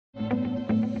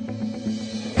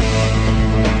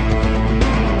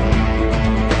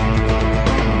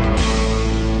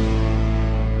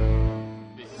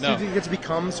you get to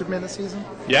become Superman this season?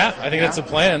 Yeah, I think that's the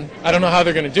plan. I don't know how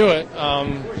they're going to do it,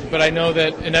 but I know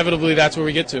that inevitably that's where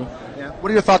we get to. Yeah. What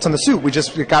are your thoughts on the suit?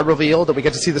 It got revealed that we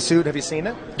get to see the suit. Have you seen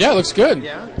it? Yeah, it looks good.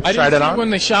 Yeah. I Tried didn't it see on? it when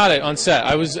they shot it on set.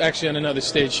 I was actually on another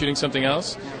stage shooting something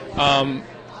else,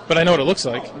 but I know what it looks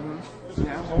like.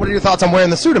 Yeah. Well, what are your thoughts on wearing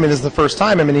the suit? I mean, this is the first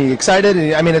time. I mean, are you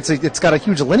excited? I mean, it's got a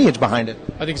huge lineage behind it.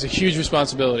 I think it's a huge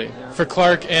responsibility for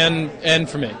Clark and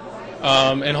for me.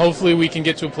 And hopefully we can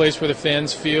get to a place where the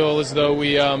fans feel as though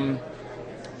we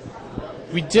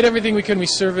did everything we could. We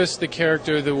serviced the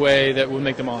character the way that would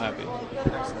make them all happy.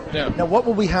 Yeah. Now, what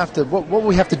will we have to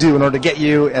do in order to get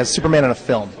you as Superman in a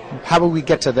film? How will we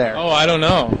get to there? Oh, I don't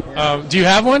know. Do you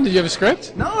have one? Did you have a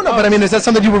script? No, but I mean, is that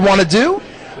something you would want to do?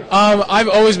 I've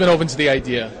always been open to the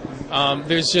idea.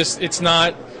 It's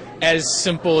not as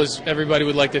simple as everybody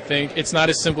would like to think. It's not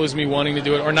as simple as me wanting to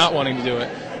do it or not wanting to do it.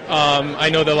 I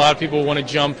know that a lot of people want to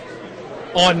jump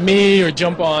on me or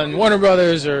jump on Warner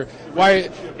Brothers or why.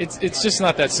 It's just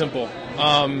not that simple.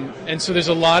 And so there's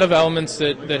a lot of elements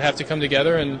that have to come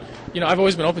together, and I've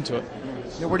always been open to it.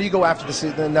 Now, where do you go after the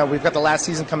season? Now, we've got the last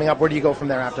season coming up. Where do you go from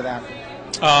there after that?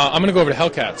 I'm going to go over to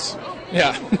Hellcats.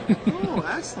 Yeah. Oh,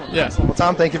 excellent. Yeah. Excellent. Well,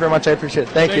 Tom, thank you very much. I appreciate it.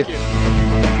 Thank you.